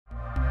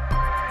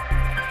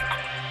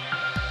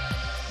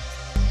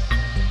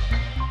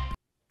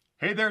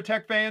Hey there,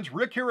 tech fans.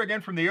 Rick here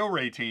again from the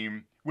OREI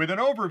team with an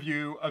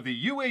overview of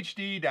the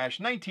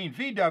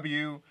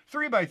UHD-19VW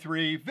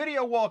 3x3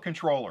 video wall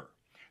controller.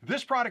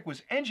 This product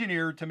was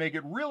engineered to make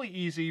it really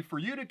easy for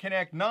you to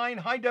connect 9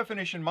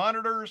 high-definition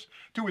monitors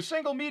to a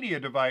single media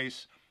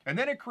device, and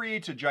then it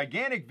creates a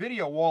gigantic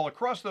video wall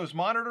across those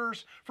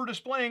monitors for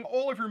displaying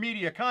all of your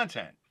media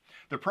content.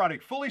 The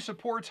product fully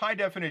supports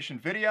high-definition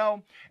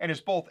video and is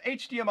both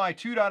HDMI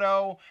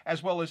 2.0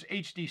 as well as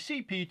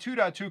HDCP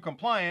 2.2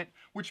 compliant,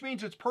 which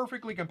means it's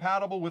perfectly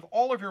compatible with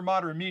all of your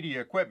modern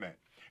media equipment.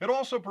 It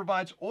also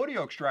provides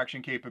audio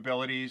extraction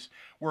capabilities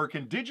where it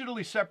can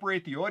digitally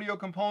separate the audio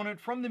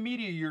component from the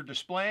media you're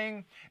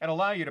displaying and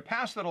allow you to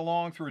pass that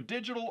along through a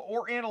digital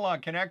or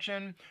analog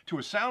connection to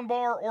a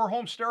soundbar or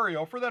home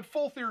stereo for that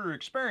full theater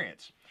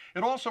experience.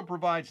 It also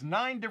provides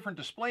 9 different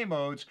display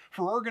modes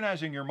for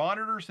organizing your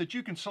monitors that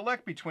you can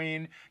select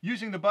between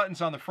using the buttons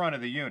on the front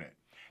of the unit.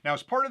 Now,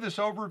 as part of this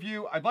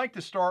overview, I'd like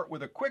to start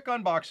with a quick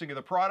unboxing of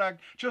the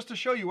product just to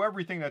show you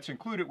everything that's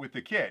included with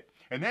the kit.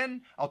 And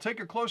then I'll take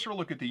a closer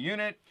look at the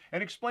unit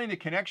and explain the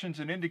connections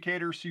and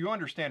indicators so you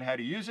understand how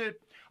to use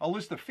it. I'll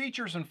list the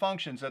features and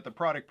functions that the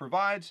product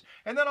provides,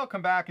 and then I'll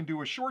come back and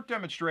do a short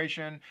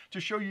demonstration to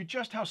show you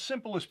just how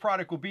simple this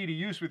product will be to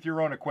use with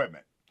your own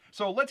equipment.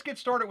 So let's get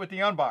started with the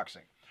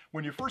unboxing.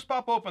 When you first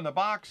pop open the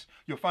box,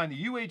 you'll find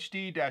the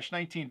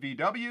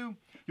UHD-19VW.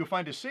 You'll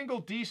find a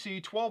single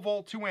DC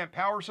 12-volt 2-amp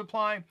power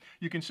supply.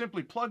 You can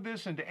simply plug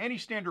this into any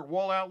standard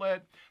wall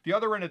outlet. The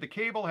other end of the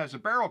cable has a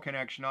barrel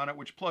connection on it,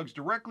 which plugs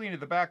directly into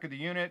the back of the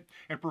unit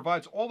and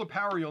provides all the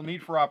power you'll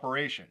need for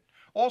operation.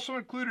 Also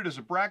included is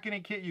a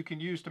bracketing kit you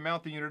can use to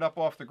mount the unit up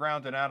off the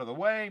ground and out of the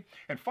way.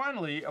 And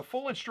finally, a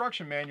full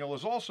instruction manual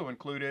is also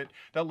included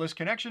that lists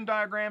connection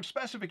diagrams,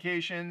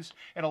 specifications,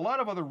 and a lot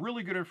of other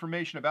really good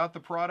information about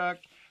the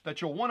product that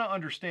you'll want to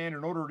understand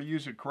in order to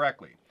use it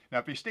correctly. Now,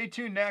 if you stay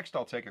tuned next,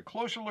 I'll take a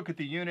closer look at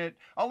the unit,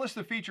 I'll list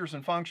the features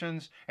and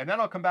functions, and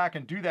then I'll come back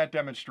and do that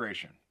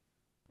demonstration.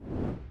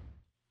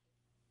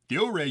 The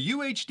OREI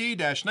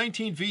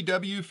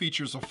UHD-19VW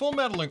features a full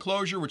metal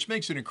enclosure which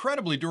makes it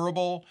incredibly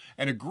durable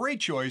and a great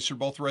choice for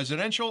both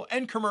residential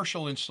and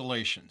commercial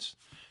installations.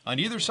 On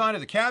either side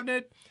of the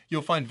cabinet,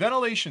 you'll find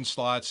ventilation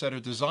slots that are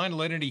designed to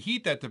let any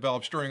heat that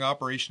develops during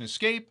operation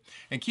escape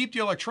and keep the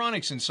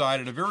electronics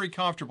inside at a very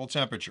comfortable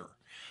temperature.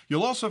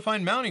 You'll also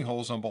find mounting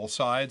holes on both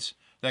sides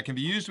that can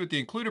be used with the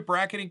included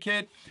bracketing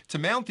kit to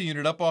mount the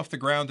unit up off the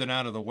ground and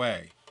out of the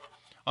way.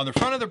 On the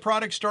front of the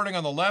product, starting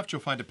on the left, you'll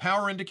find a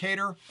power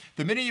indicator.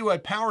 The minute you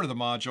add power to the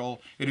module,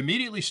 it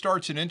immediately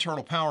starts an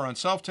internal power on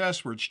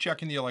self-test where it's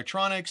checking the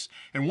electronics,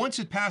 and once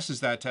it passes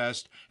that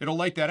test, it'll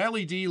light that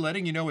LED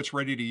letting you know it's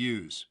ready to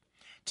use.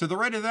 To the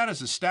right of that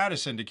is a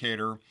status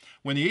indicator.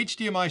 When the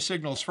HDMI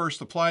signal is first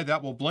applied,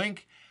 that will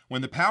blink.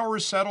 When the power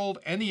is settled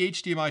and the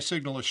HDMI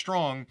signal is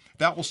strong,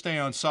 that will stay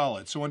on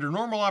solid. So under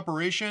normal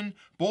operation,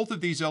 both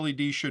of these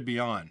LEDs should be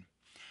on.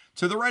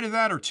 To the right of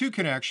that are 2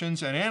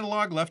 connections, an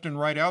analog left and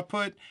right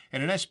output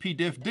and an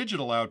SPDIF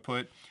digital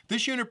output.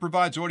 This unit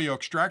provides audio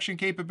extraction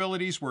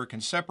capabilities where it can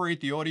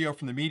separate the audio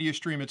from the media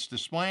stream it's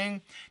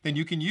displaying. Then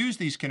you can use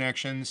these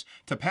connections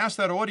to pass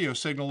that audio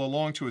signal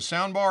along to a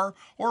soundbar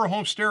or a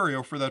home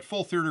stereo for that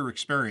full theater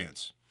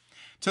experience.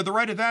 To the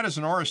right of that is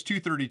an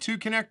RS-232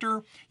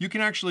 connector. You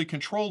can actually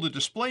control the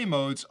display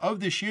modes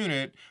of this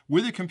unit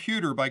with a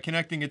computer by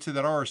connecting it to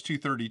that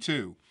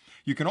RS-232.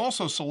 You can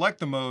also select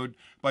the mode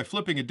by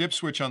flipping a dip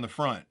switch on the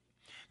front.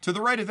 To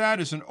the right of that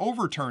is an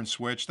overturn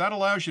switch. That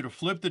allows you to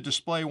flip the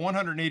display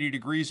 180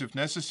 degrees if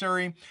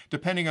necessary,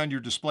 depending on your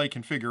display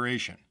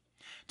configuration.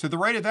 To the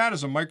right of that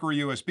is a micro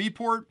USB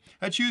port.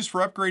 That's used for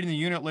upgrading the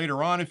unit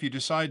later on. If you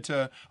decide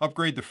to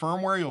upgrade the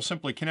firmware, you'll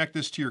simply connect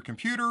this to your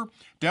computer,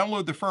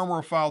 download the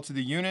firmware file to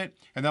the unit,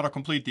 and that'll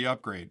complete the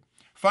upgrade.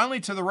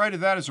 Finally, to the right of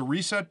that is a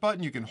reset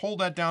button. You can hold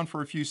that down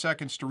for a few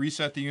seconds to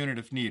reset the unit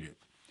if needed.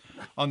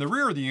 On the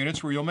rear of the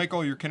units where you'll make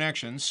all your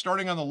connections,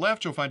 starting on the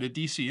left, you'll find a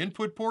DC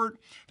input port.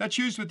 That's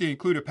used with the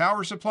included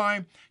power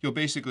supply. You'll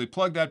basically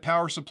plug that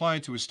power supply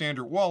into a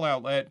standard wall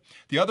outlet.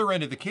 The other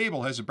end of the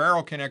cable has a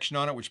barrel connection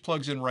on it which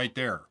plugs in right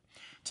there.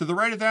 To the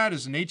right of that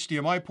is an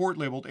HDMI port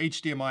labeled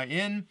HDMI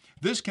in.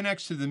 This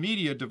connects to the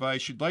media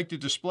device you'd like to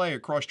display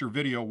across your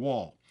video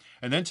wall.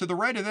 And then to the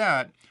right of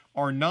that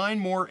are 9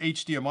 more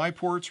HDMI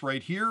ports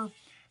right here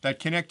that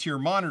connect to your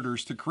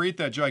monitors to create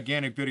that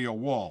gigantic video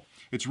wall.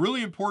 It's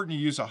really important to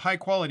use a high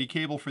quality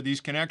cable for these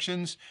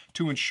connections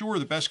to ensure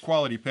the best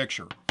quality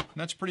picture. And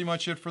that's pretty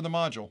much it for the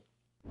module.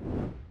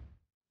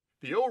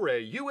 The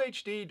OREI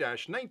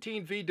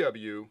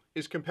UHD-19VW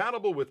is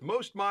compatible with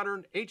most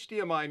modern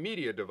HDMI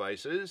media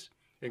devices,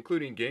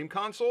 including game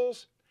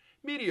consoles,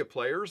 media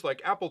players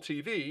like Apple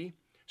TV,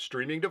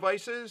 streaming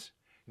devices,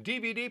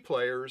 DVD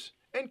players,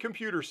 and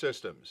computer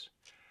systems.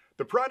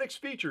 The product's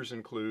features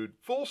include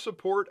full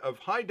support of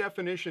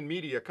high-definition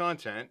media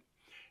content.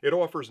 It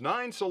offers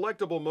 9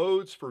 selectable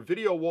modes for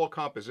video wall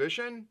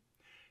composition.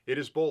 It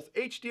is both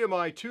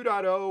HDMI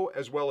 2.0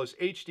 as well as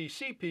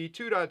HDCP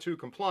 2.2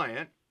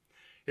 compliant.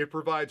 It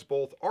provides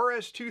both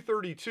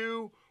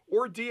RS-232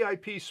 or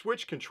DIP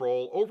switch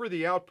control over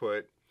the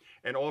output,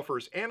 and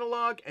offers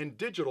analog and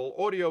digital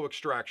audio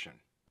extraction.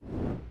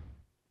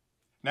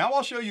 Now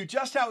I'll show you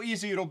just how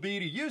easy it'll be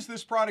to use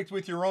this product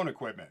with your own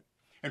equipment.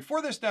 And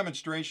for this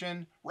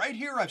demonstration, right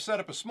here I've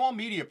set up a small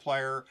media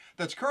player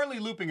that's currently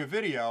looping a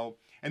video,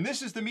 and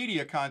this is the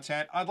media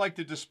content I'd like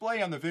to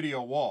display on the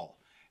video wall.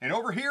 And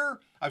over here,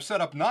 I've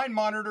set up 9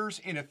 monitors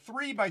in a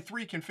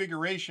 3x3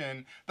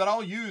 configuration that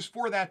I'll use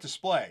for that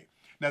display.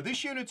 Now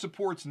this unit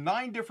supports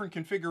 9 different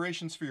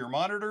configurations for your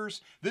monitors.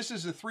 This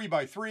is a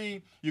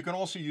 3x3. You can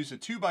also use a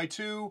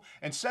 2x2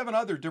 and 7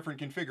 other different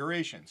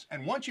configurations.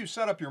 And once you've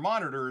set up your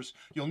monitors,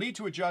 you'll need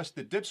to adjust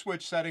the dip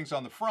switch settings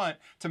on the front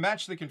to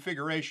match the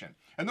configuration.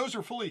 And those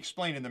are fully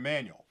explained in the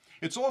manual.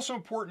 It's also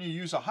important you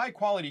use a high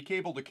quality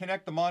cable to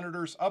connect the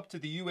monitors up to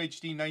the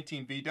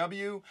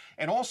UHD19VW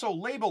and also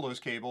label those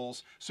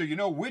cables so you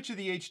know which of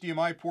the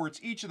HDMI ports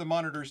each of the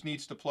monitors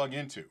needs to plug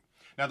into.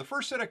 Now the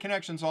first set of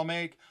connections I'll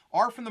make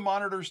are from the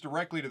monitors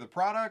directly to the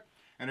product,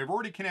 and I've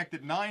already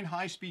connected 9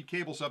 high-speed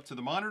cables up to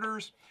the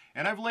monitors,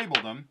 and I've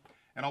labeled them,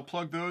 and I'll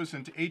plug those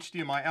into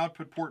HDMI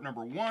output port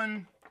number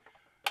 1,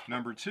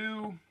 number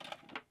 2,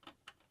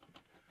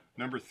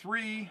 number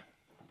 3,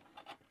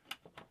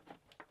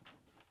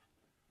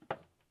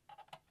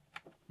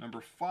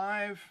 number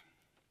 5,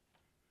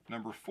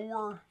 number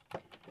 4,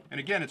 and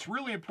again, it's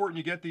really important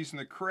you get these in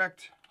the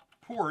correct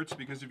ports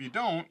because if you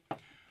don't,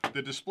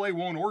 the display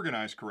won't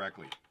organize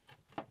correctly.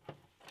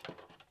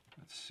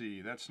 Let's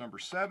see, that's number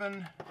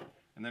 7,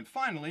 and then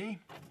finally,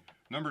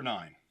 number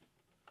 9.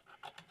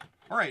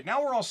 All right,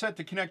 now we're all set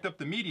to connect up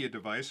the media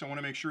device. I want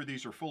to make sure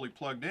these are fully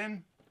plugged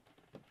in.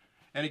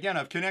 And again,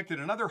 I've connected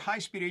another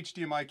high-speed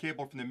HDMI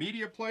cable from the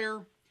media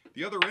player.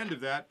 The other end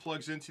of that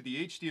plugs into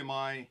the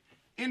HDMI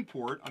in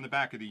port on the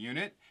back of the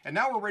unit. And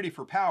now we're ready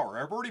for power.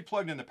 I've already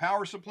plugged in the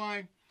power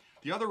supply.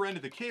 The other end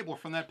of the cable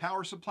from that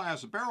power supply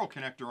has a barrel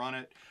connector on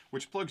it,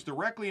 which plugs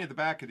directly into the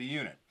back of the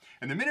unit.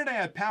 And the minute I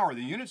add power, the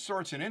unit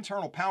starts an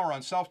internal power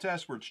on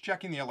self-test where it's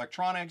checking the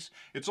electronics.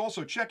 It's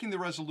also checking the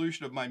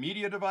resolution of my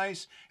media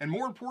device, and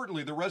more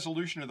importantly, the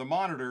resolution of the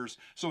monitors,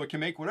 so it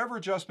can make whatever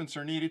adjustments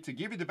are needed to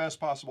give you the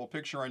best possible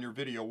picture on your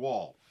video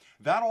wall.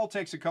 That all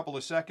takes a couple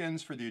of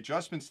seconds for the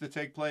adjustments to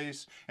take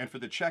place and for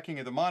the checking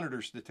of the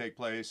monitors to take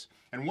place.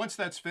 And once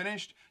that's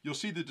finished, you'll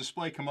see the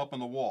display come up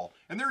on the wall.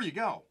 And there you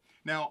go.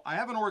 Now, I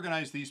haven't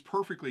organized these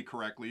perfectly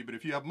correctly, but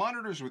if you have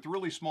monitors with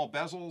really small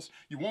bezels,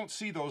 you won't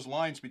see those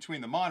lines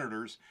between the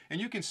monitors, and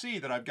you can see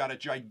that I've got a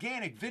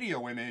gigantic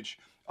video image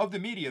of the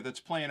media that's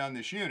playing on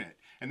this unit.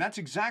 And that's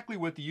exactly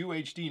what the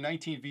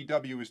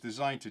UHD19VW is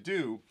designed to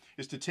do,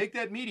 is to take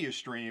that media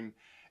stream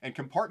and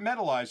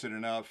compartmentalize it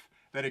enough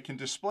that it can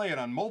display it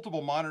on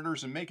multiple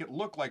monitors and make it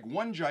look like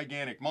one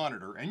gigantic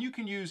monitor. And you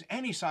can use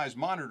any size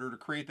monitor to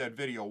create that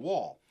video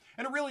wall.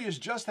 And it really is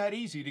just that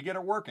easy to get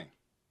it working.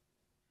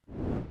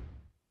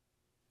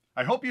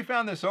 I hope you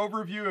found this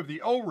overview of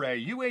the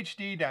OREI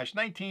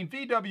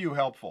UHD-19VW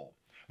helpful.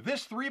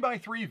 This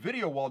 3x3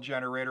 video wall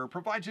generator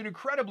provides an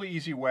incredibly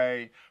easy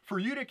way for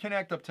you to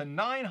connect up to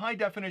 9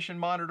 high-definition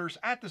monitors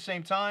at the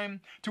same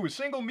time to a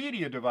single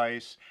media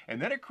device, and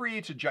then it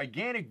creates a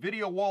gigantic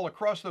video wall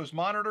across those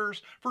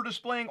monitors for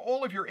displaying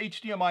all of your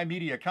HDMI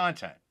media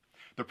content.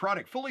 The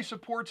product fully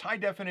supports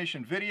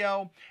high-definition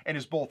video and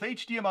is both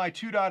HDMI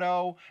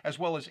 2.0 as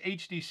well as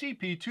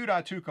HDCP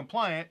 2.2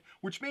 compliant,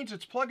 which means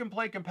it's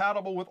plug-and-play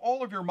compatible with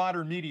all of your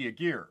modern media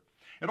gear.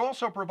 It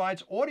also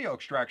provides audio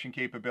extraction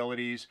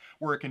capabilities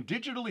where it can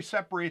digitally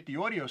separate the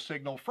audio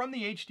signal from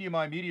the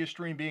HDMI media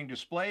stream being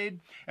displayed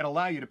and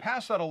allow you to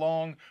pass that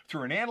along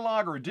through an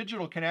analog or a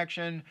digital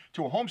connection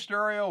to a home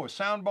stereo, a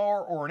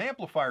soundbar, or an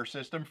amplifier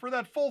system for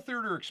that full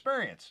theater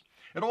experience.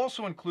 It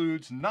also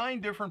includes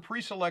 9 different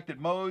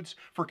pre-selected modes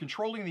for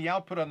controlling the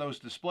output on those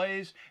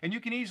displays, and you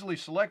can easily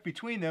select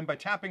between them by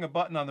tapping a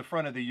button on the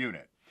front of the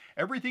unit.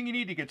 Everything you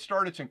need to get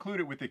started is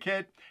included with the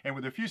kit, and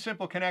with a few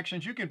simple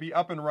connections, you can be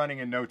up and running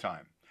in no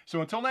time.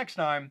 So until next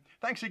time,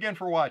 thanks again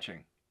for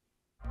watching.